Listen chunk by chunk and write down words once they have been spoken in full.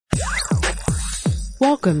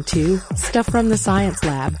Welcome to Stuff from the Science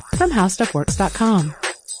Lab from HowStuffWorks.com.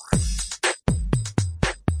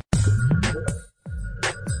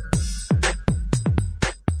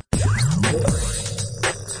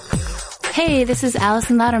 Hey, this is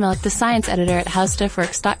Allison Loudermilk, the science editor at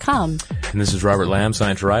HowStuffWorks.com. And this is Robert Lamb,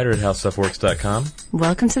 science writer at HowStuffWorks.com.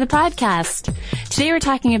 Welcome to the podcast. Today we're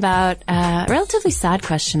talking about a relatively sad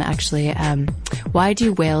question, actually. Why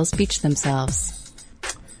do whales beach themselves?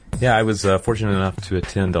 Yeah, I was fortunate enough to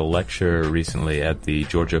attend a lecture recently at the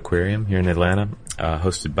Georgia Aquarium here in Atlanta,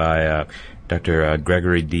 hosted by Dr.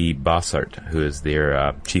 Gregory D. Bossart, who is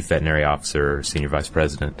their chief veterinary officer, senior vice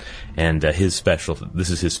president, and this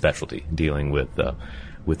is his specialty, dealing with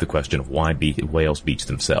the question of why whales beach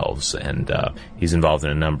themselves. And he's involved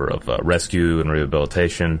in a number of rescue and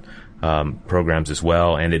rehabilitation programs as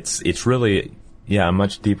well. And it's really, a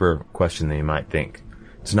much deeper question than you might think.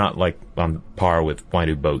 It's not like on par with why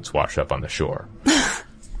do boats wash up on the shore.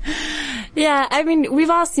 Yeah, I mean, we've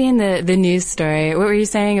all seen the news story. What were you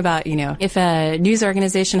saying about, if a news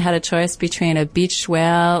organization had a choice between a beached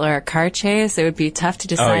whale or a car chase, it would be tough to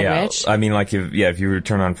decide which? I mean, like, if you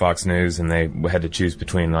turn on Fox News and they had to choose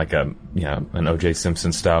between, like, an O.J.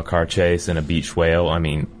 Simpson-style car chase and a beached whale, I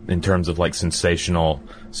mean, in terms of, like, sensational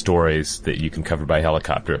stories that you can cover by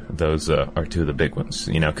helicopter, those are two of the big ones,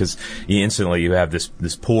 because you have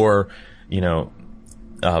this poor,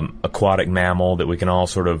 aquatic mammal that we can all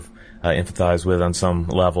sort of empathize with on some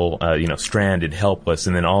level, stranded, helpless,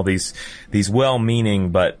 and then all these well-meaning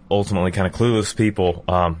but ultimately kind of clueless people,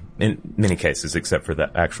 in many cases, except for the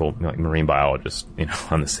actual marine biologist,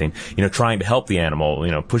 on the scene, trying to help the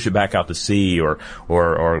animal, push it back out to sea or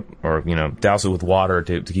douse it with water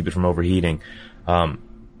to keep it from overheating.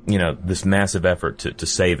 This massive effort to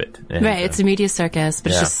save it. And, right, it's a media circus,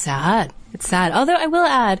 but it's just sad. It's sad. Although I will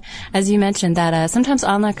add, as you mentioned, that sometimes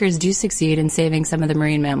onlookers do succeed in saving some of the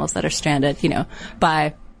marine mammals that are stranded,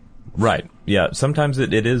 by... Right. Yeah. Sometimes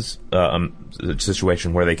it is a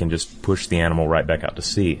situation where they can just push the animal right back out to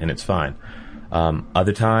sea, and it's fine.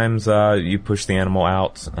 Other times, you push the animal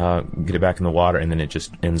out, get it back in the water, and then it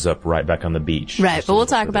just ends up right back on the beach. Right, but we'll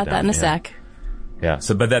talk about that in a sec. Yeah,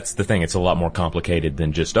 but that's the thing. It's a lot more complicated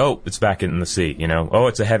than just, it's back in the sea,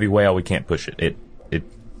 it's a heavy whale, we can't push it.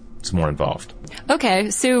 It's more involved.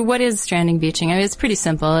 Okay, so what is stranding beaching? I mean, it's pretty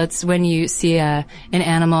simple. It's when you see an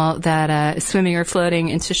animal that is swimming or floating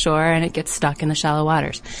into shore and it gets stuck in the shallow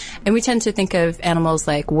waters. And we tend to think of animals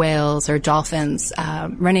like whales or dolphins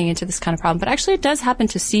running into this kind of problem, but actually it does happen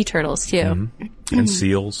to sea turtles too. Mm-hmm. And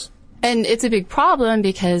seals. And it's a big problem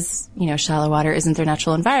because, shallow water isn't their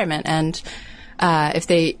natural environment. And if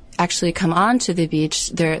they actually come onto the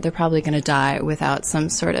beach, they're probably going to die without some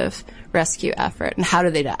sort of rescue effort. And how do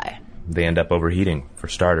they die? They end up overheating, for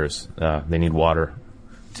starters. They need water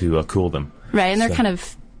to cool them. Right, and they're kind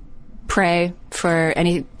of prey for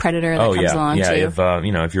any predator that comes along, too.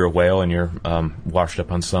 Yeah, if you're a whale and you're washed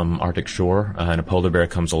up on some Arctic shore and a polar bear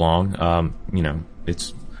comes along,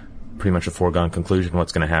 it's pretty much a foregone conclusion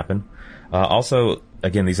what's going to happen. Also,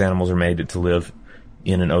 again, these animals are made to live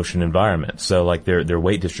in an ocean environment, so like their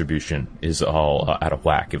weight distribution is all out of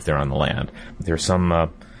whack if they're on the land. There are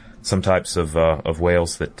some types of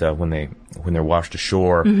whales that when they're washed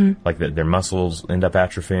ashore, like their muscles end up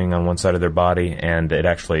atrophying on one side of their body, and it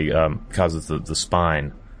actually causes the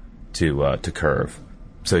spine to curve.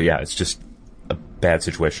 So it's just a bad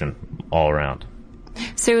situation all around.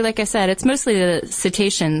 So, like I said, it's mostly the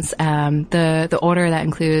cetaceans, the order that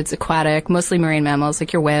includes aquatic, mostly marine mammals,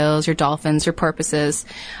 like your whales, your dolphins, your porpoises.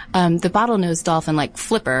 The bottlenose dolphin, like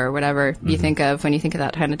Flipper, or whatever you think of when you think of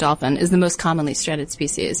that kind of dolphin, is the most commonly stranded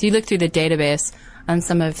species. You look through the database on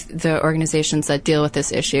some of the organizations that deal with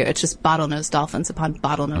this issue, it's just bottlenose dolphins upon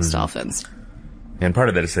bottlenose dolphins. And part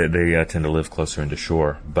of that is that they tend to live closer into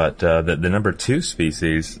shore. But the number 2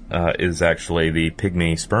 species is actually the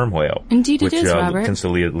pygmy sperm whale. Indeed it is, Robert. Which tends to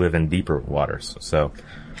live in deeper waters. So,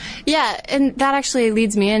 yeah, and that actually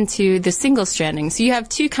leads me into the single stranding. So you have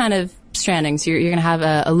two kind of strandings. You're going to have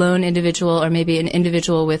a lone individual or maybe an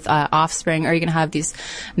individual with offspring, or you're going to have these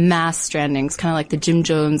mass strandings, kind of like the Jim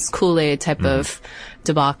Jones Kool-Aid type of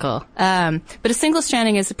debacle. But a single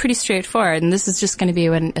stranding is pretty straightforward, and this is just going to be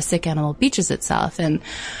when a sick animal beaches itself. And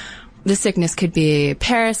the sickness could be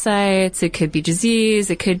parasites, it could be disease,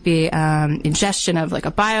 it could be ingestion of like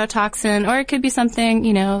a biotoxin, or it could be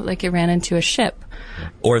something, like it ran into a ship.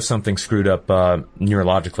 Or something screwed up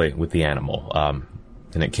neurologically with the animal.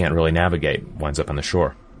 And it can't really navigate, winds up on the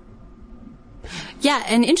shore. Yeah,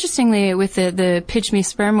 and interestingly, with the pygmy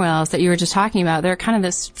sperm whales that you were just talking about, they're kind of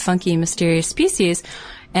this funky, mysterious species,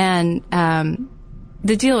 and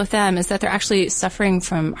the deal with them is that they're actually suffering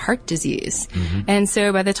from heart disease. And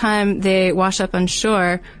so by the time they wash up on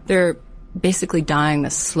shore, they're basically dying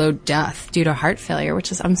this slow death due to heart failure,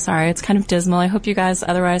 which is, I'm sorry, it's kind of dismal. I hope you guys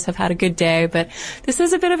otherwise have had a good day, but this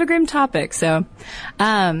is a bit of a grim topic. So,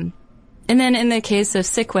 and then in the case of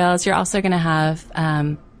sick whales, you're also going to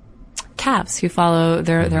have, calves who follow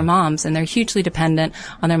their moms, and they're hugely dependent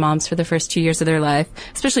on their moms for the first 2 years of their life,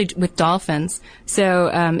 especially with dolphins.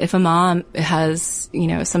 So if a mom has,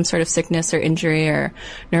 some sort of sickness or injury or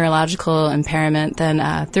neurological impairment, then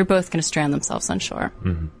they're both going to strand themselves on shore.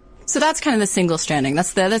 So that's kind of the single stranding.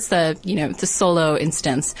 That's the the solo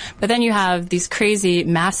instance. But then you have these crazy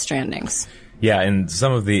mass strandings. Yeah, and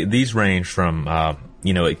some of these range from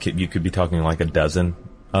you could be talking like a dozen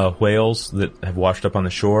whales that have washed up on the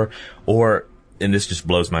shore, or, and this just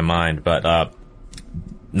blows my mind, but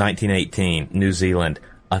 1918, New Zealand,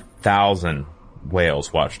 1,000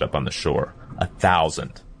 whales washed up on the shore.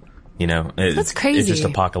 1,000. That's crazy. It's just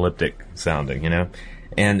apocalyptic sounding,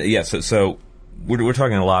 And yeah, so we're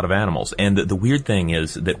talking a lot of animals. And the weird thing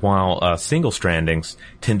is that while single strandings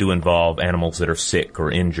tend to involve animals that are sick or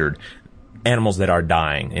injured, animals that are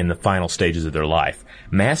dying in the final stages of their life,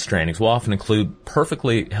 mass strandings will often include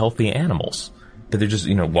perfectly healthy animals, but they're just,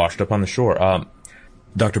 washed up on the shore.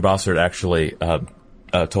 Dr. Bossert actually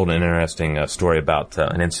told an interesting story about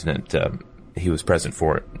an incident he was present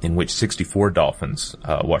for, in which 64 dolphins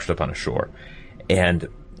washed up on a shore. And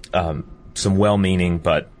some well-meaning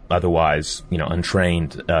but otherwise,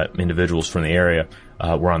 untrained individuals from the area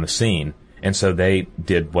were on the scene. And so they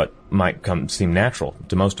did what might seem natural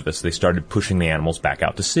to most of us. They started pushing the animals back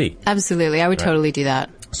out to sea. Absolutely. I would totally do that.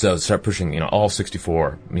 So start pushing, all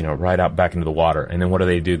 64, right out back into the water. And then what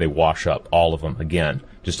do? They wash up all of them again,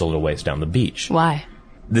 just a little ways down the beach. Why?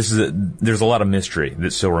 There's a lot of mystery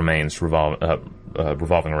that still remains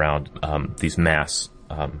revolving around these mass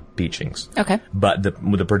beachings. Okay. But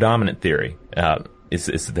the predominant theory is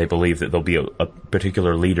that they believe that there'll be a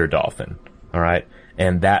particular leader dolphin, all right?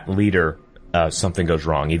 And that leader, something goes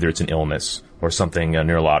wrong. Either it's an illness or something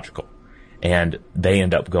neurological. And they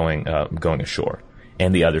end up going ashore.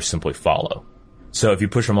 And the others simply follow. So if you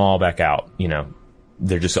push them all back out,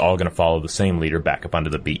 they're just all going to follow the same leader back up onto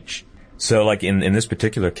the beach. So like in this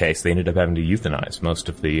particular case, they ended up having to euthanize most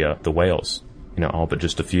of the whales. All but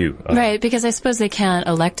just a few. Right, because I suppose they can't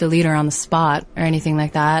elect a leader on the spot or anything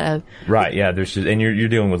like that. Right, yeah. And you're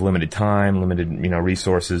dealing with limited time, limited,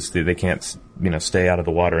 resources. They can't, stay out of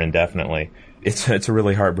the water indefinitely. It's a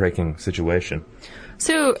really heartbreaking situation.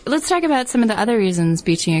 So let's talk about some of the other reasons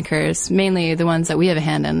beaching occurs, mainly the ones that we have a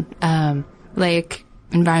hand in, like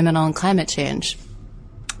environmental and climate change.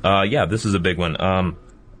 Yeah, this is a big one.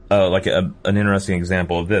 Like an interesting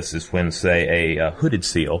example of this is when, say, a hooded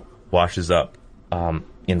seal washes up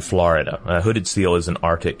in Florida. A hooded seal is an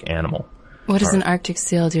Arctic animal. What is an Arctic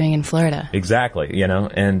seal doing in Florida? Exactly,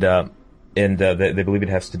 and they believe it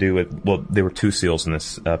has to do with, well, there were two seals in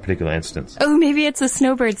this particular instance. Oh, maybe it's a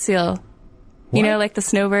snowbird seal. What? Like the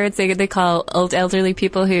snowbirds, they call old elderly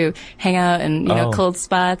people who hang out in, cold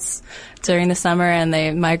spots during the summer, and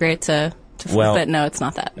they migrate to but no, it's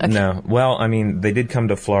not that. Okay. No. Well, I mean, they did come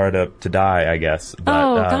to Florida to die, I guess.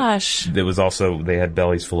 But, gosh. It was also, they had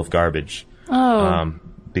bellies full of garbage. Oh.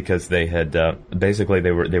 Because they had, basically they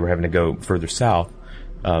were having to go further south,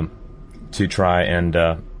 to try and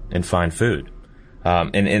find food.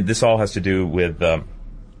 And this all has to do with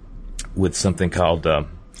something called,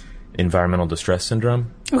 environmental distress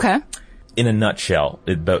syndrome. Okay. In a nutshell,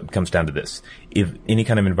 it comes down to this. If any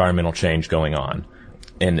kind of environmental change going on,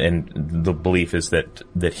 and the belief is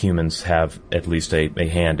that humans have at least a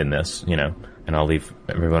hand in this, and I'll leave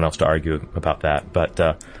everyone else to argue about that. But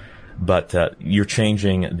you're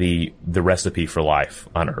changing the recipe for life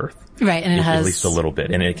on Earth. Right, and it has at least a little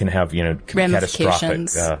bit, and it can have, catastrophic,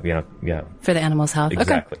 for the animal's health.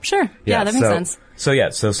 Exactly. Okay, sure. Yeah, that makes sense.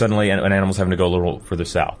 So suddenly an animal's having to go a little further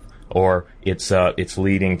south, or it's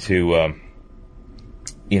leading to,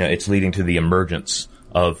 it's leading to the emergence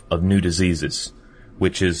of new diseases,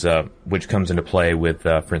 which comes into play with,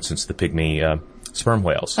 for instance, the pygmy sperm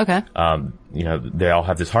whales. Okay. They all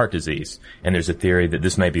have this heart disease, and there's a theory that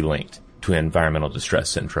this may be linked to environmental distress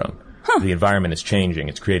syndrome. Huh. The environment is changing.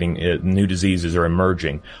 It's creating new diseases are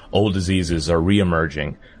emerging. Old diseases are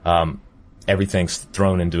reemerging. Everything's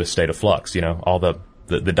thrown into a state of flux. All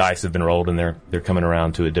the dice have been rolled, and they're coming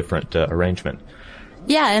around to a different arrangement.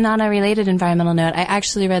 Yeah, and on a related environmental note, I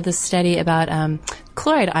actually read this study about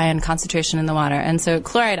chloride ion concentration in the water. And so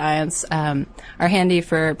chloride ions are handy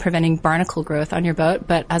for preventing barnacle growth on your boat,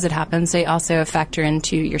 but as it happens, they also factor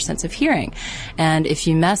into your sense of hearing. And if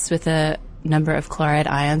you mess with a number of chloride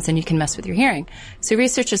ions, and you can mess with your hearing. So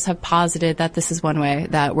researchers have posited that this is one way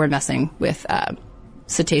that we're messing with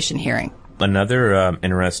cetacean hearing. Another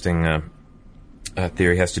interesting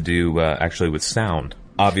theory has to do actually with sound.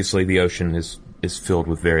 Obviously, the ocean is filled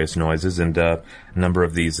with various noises, and a number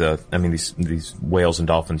of these these whales and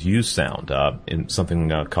dolphins use sound in something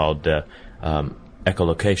called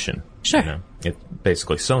echolocation. Sure. It's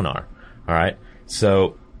basically sonar. All right.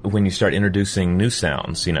 So when you start introducing new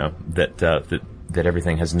sounds, that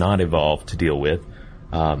everything has not evolved to deal with,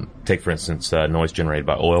 take for instance noise generated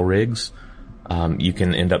by oil rigs, you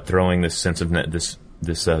can end up throwing this sense of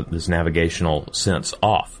this navigational sense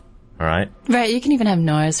off. All right. Right. You can even have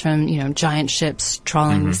noise from giant ships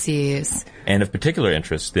trawling the seas. And of particular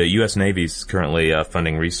interest, the U.S. Navy's currently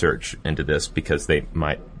funding research into this because they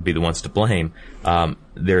might be the ones to blame.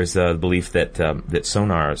 There's a belief that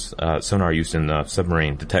sonar used in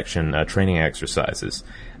submarine detection training exercises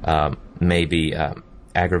may be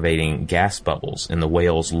aggravating gas bubbles in the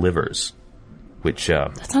whales' livers, which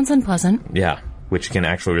that sounds unpleasant. Yeah, which can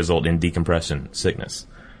actually result in decompression sickness.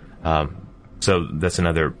 So that's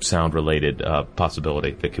another sound-related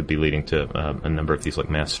possibility that could be leading to a number of these like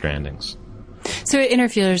mass strandings. So it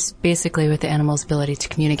interferes basically with the animal's ability to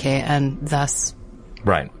communicate, and thus...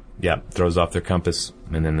 Right. Yeah. Throws off their compass,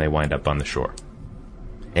 and then they wind up on the shore.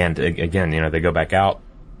 And again, they go back out,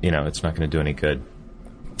 it's not going to do any good.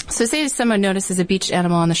 So say someone notices a beached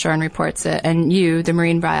animal on the shore and reports it, and you, the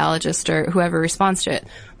marine biologist, or whoever responds to it,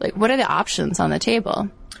 what are the options on the table?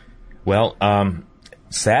 Well,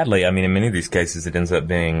 sadly, in many of these cases, it ends up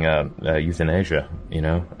being euthanasia.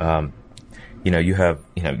 You have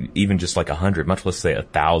even just like 100, much less say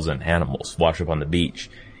 1,000 animals wash up on the beach.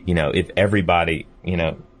 If everybody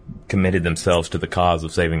committed themselves to the cause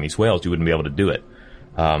of saving these whales, you wouldn't be able to do it.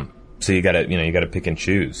 So you got to pick and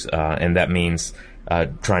choose, and that means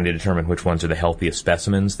trying to determine which ones are the healthiest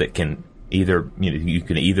specimens that can either you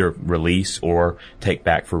can either release or take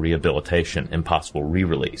back for rehabilitation and possible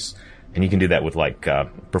re-release. And you can do that with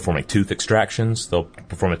performing tooth extractions. They'll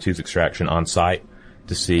perform a tooth extraction on site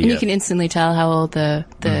to see. And you can instantly tell how old the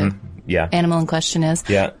animal in question is.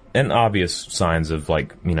 Yeah, and obvious signs of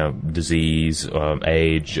disease,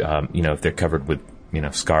 age. If they're covered with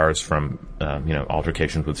scars from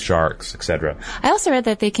altercations with sharks, etc. I also read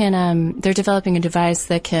that they can. They're developing a device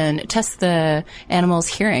that can test the animal's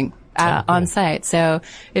hearing on site. So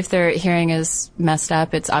if their hearing is messed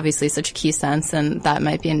up, it's obviously such a key sense, and that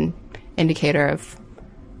might be an indicator of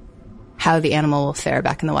how the animal will fare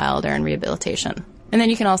back in the wild or in rehabilitation. And then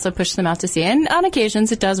you can also push them out to sea. And on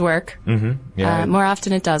occasions, it does work. Mm-hmm. Yeah. More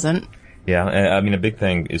often, it doesn't. Yeah. A big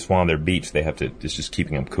thing is while on their beach, they have to, it's just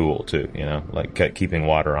keeping them cool, too, keeping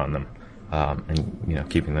water on them, and,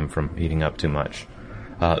 keeping them from heating up too much.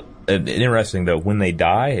 Interesting, though, when they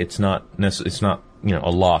die, it's not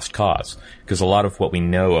a lost cause, because a lot of what we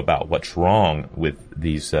know about what's wrong with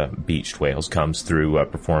these beached whales comes through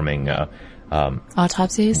performing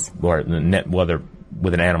autopsies, or whether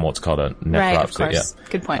with an animal it's called a necropsy. Right, of course. Yeah.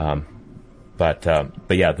 Good point. But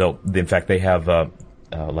yeah, in fact they have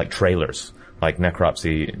trailers, like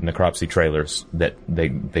necropsy trailers that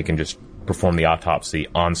they can just perform the autopsy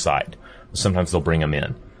on site. Sometimes they'll bring them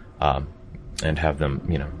in and have them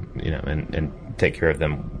and take care of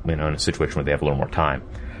them, in a situation where they have a little more time.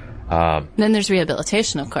 Then there's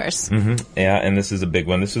rehabilitation, of course. Mm-hmm. Yeah, and this is a big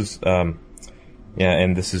one. This is, and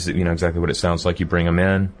this is, exactly what it sounds like. You bring them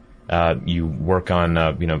in, you work on,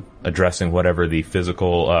 addressing whatever the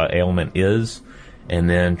physical ailment is, and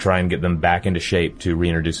then try and get them back into shape to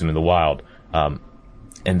reintroduce them in the wild. And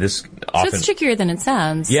this often... So it's trickier than it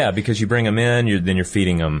sounds. Yeah, because you bring them in, then you're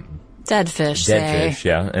feeding them dead fish,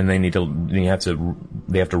 yeah, and they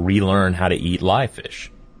have to relearn how to eat live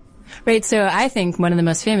fish. Right, so I think one of the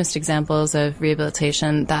most famous examples of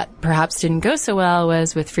rehabilitation that perhaps didn't go so well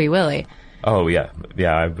was with Free Willy. Oh, yeah,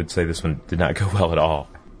 I would say this one did not go well at all.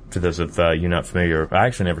 For those of you not familiar, I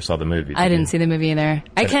actually never saw the movie. I didn't see the movie either.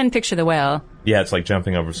 I can picture the whale. Yeah, it's like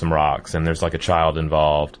jumping over some rocks, and there's like a child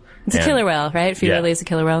involved. It's a killer whale, right? Free Willy is a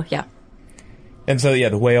killer whale, yeah. And so,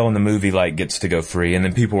 the whale in the movie, gets to go free, and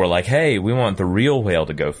then people were like, hey, we want the real whale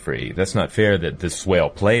to go free. That's not fair that this whale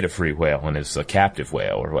played a free whale and is a captive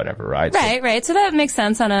whale or whatever, right? Right. So that makes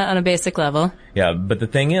sense on a basic level. Yeah, but the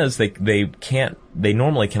thing is, they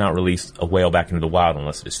normally cannot release a whale back into the wild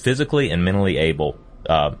unless it is physically and mentally able,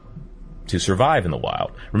 to survive in the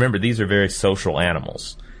wild. Remember, these are very social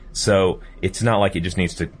animals. So, it's not like it just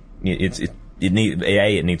needs to, it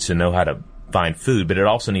needs to know how to find food, but it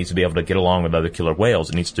also needs to be able to get along with other killer whales.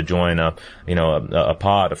 It needs to join a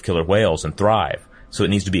pod of killer whales and thrive. So it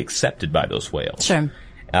needs to be accepted by those whales. Sure.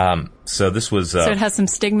 So this was... so it has some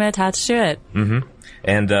stigma attached to it. Mm-hmm.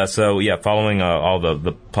 And following all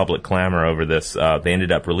the public clamor over this, they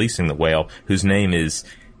ended up releasing the whale, whose name is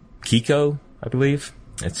Keiko, I believe.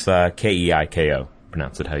 It's Keiko.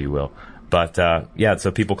 Pronounce it how you will. But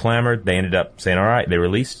so people clamored. They ended up saying, all right, they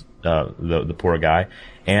released the poor guy.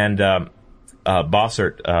 And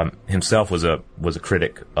Bossert himself was a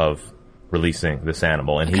critic of releasing this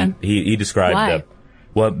animal, and he described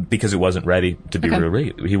Why? Because it wasn't ready to be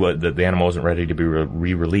released. The animal wasn't ready to be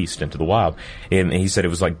re-released into the wild. And he said it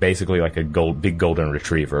was basically like a big golden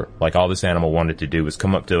retriever. Like all this animal wanted to do was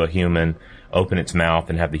come up to a human, open its mouth,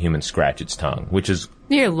 and have the human scratch its tongue, which is...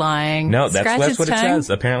 You're lying. No, that's what it says.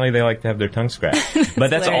 Apparently they like to have their tongue scratched. But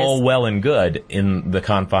that's all well and good in the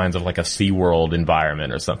confines of like a SeaWorld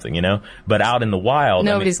environment or something, you know? But out in the wild...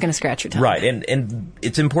 Nobody's going to scratch your tongue. Right. And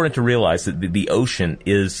it's important to realize that the ocean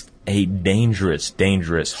is a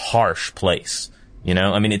dangerous, harsh place. You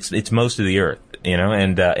know? I mean, it's most of the earth, you know?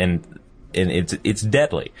 And it's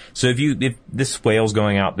deadly. So if this whale's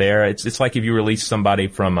going out there, it's like if you release somebody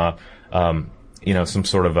from some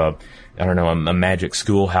sort of a magic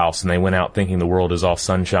schoolhouse, and they went out thinking the world is all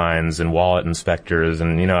sunshines and wallet inspectors,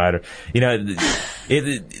 and the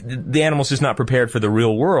animal's just not prepared for the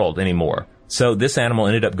real world anymore. So this animal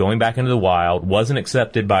ended up going back into the wild, wasn't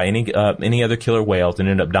accepted by any other killer whales, and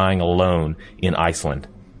ended up dying alone in Iceland.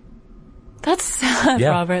 That's sad,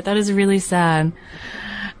 Robert. That is really sad.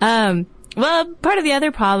 Well, part of the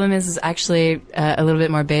other problem is actually a little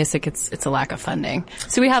bit more basic. It's a lack of funding.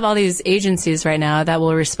 So we have all these agencies right now that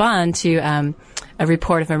will respond to a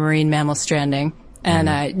report of a marine mammal stranding.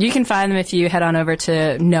 And you can find them if you head on over to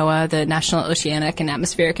NOAA, the National Oceanic and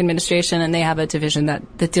Atmospheric Administration, and they have a division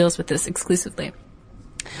that deals with this exclusively.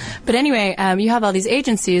 But anyway, you have all these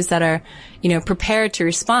agencies that are, prepared to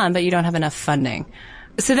respond, but you don't have enough funding.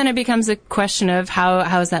 So then it becomes a question of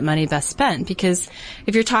how is that money best spent? Because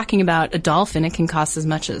if you're talking about a dolphin, it can cost as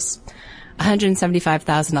much as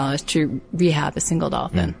 $175,000 to rehab a single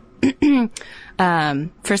dolphin.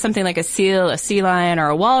 For something like a seal, a sea lion, or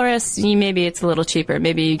a walrus, maybe it's a little cheaper.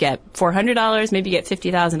 Maybe you get $400, maybe you get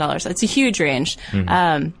 $50,000. It's a huge range.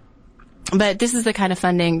 But this is the kind of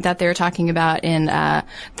funding that they were talking about in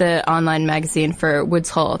the online magazine for Woods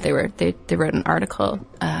Hole. They wrote an article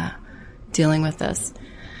dealing with this.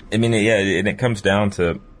 I mean, and it comes down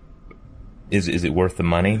to, is it worth the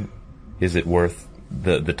money? Is it worth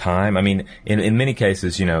the time? I mean, in many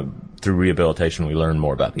cases, through rehabilitation, we learn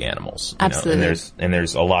more about the animals. Absolutely. And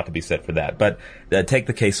there's a lot to be said for that. But take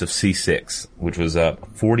the case of C6, which was a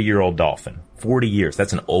 40-year-old dolphin. 40 years.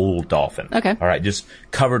 That's an old dolphin. Okay. All right. Just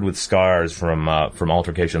covered with scars from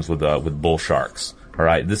altercations with bull sharks. All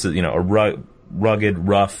right. This is, a rugged,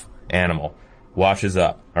 rough animal. Washes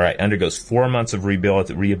up. All right. Undergoes 4 months of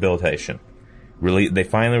rehabilitation. They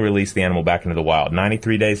finally release the animal back into the wild.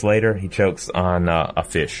 93 days later, he chokes on a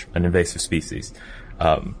fish, an invasive species,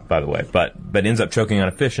 by the way, but ends up choking on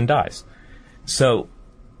a fish and dies. So,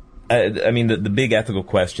 the big ethical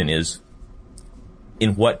question is,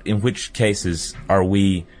 in which cases are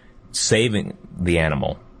we saving the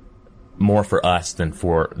animal more for us than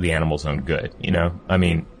for the animal's own good?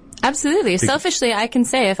 Absolutely. Selfishly, I can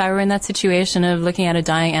say if I were in that situation of looking at a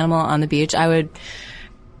dying animal on the beach, I would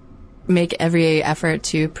make every effort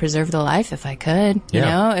to preserve the life if I could.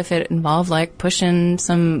 If it involved pushing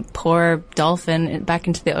some poor dolphin back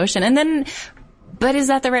into the ocean. But is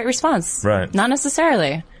that the right response? Right. Not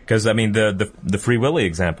necessarily. Because, the Free Willy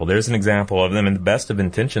example, there's an example of them in the best of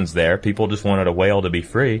intentions there. People just wanted a whale to be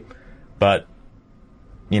free. But,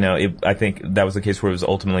 I think that was the case where it was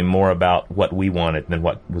ultimately more about what we wanted than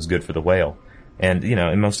what was good for the whale. And,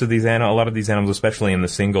 in most of these a lot of these animals, especially in the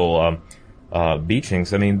single beachings,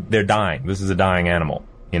 they're dying. This is a dying animal.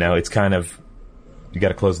 It's kind of, you got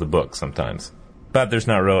to close the book sometimes. But there's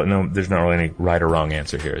not really any right or wrong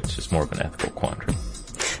answer here. It's just more of an ethical quandary.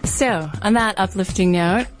 So, on that uplifting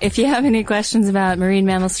note, if you have any questions about marine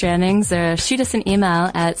mammal strandings, shoot us an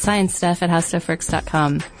email at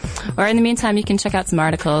sciencestuff@howstuffworks.com. Or in the meantime, you can check out some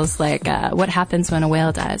articles like What Happens When a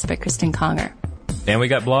Whale Dies by Kristen Conger. And we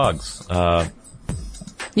got blogs.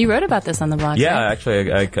 You wrote about this on the blog, Yeah, right?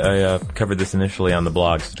 actually, I covered this initially on the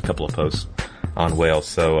blogs, just a couple of posts on whales.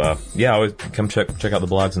 So, always come check out the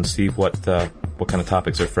blogs and see what kind of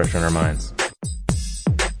topics are fresh in our minds.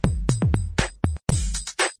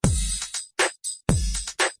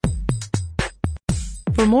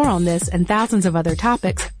 For more on this and thousands of other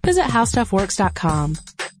topics, visit HowStuffWorks.com.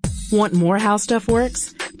 Want more How Stuff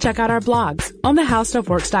Works? Check out our blogs on the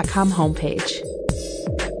HowStuffWorks.com homepage.